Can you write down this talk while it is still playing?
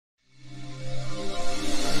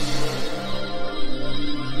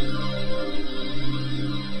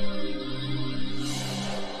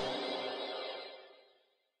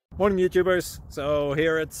Morning YouTubers. So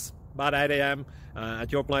here it's about 8 a.m.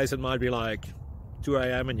 At your place it might be like 2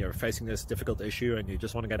 a.m. and you're facing this difficult issue and you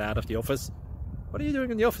just want to get out of the office. What are you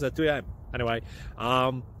doing in the office at 2 a.m.? Anyway,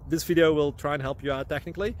 this video will try and help you out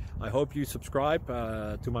technically. I hope you subscribe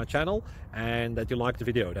to my channel and that you like the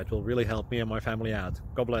video. That will really help me and my family out.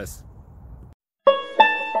 God bless.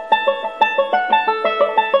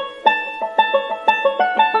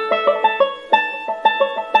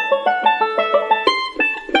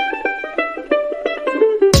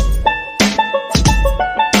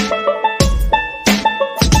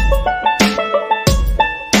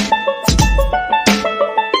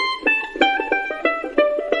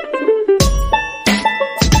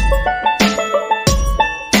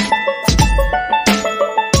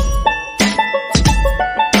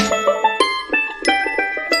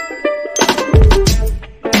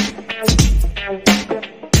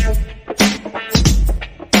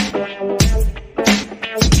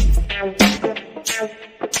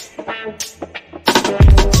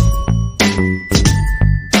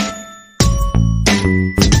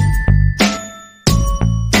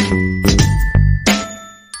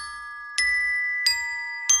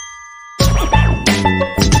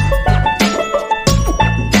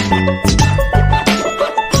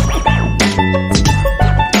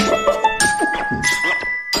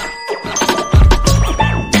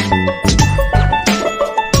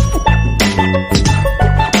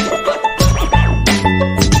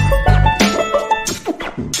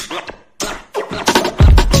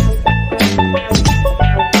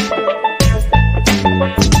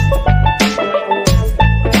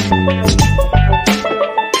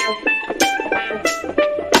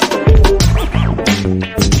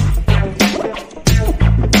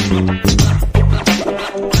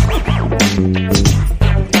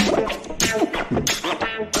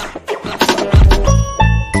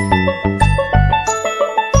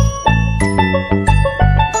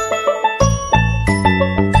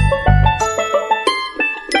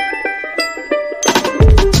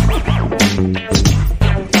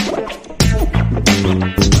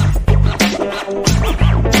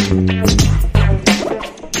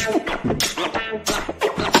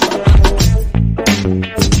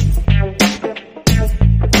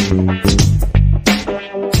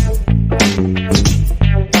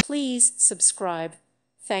 Please subscribe.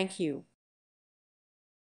 Thank you.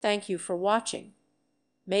 Thank you for watching.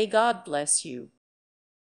 May God bless you.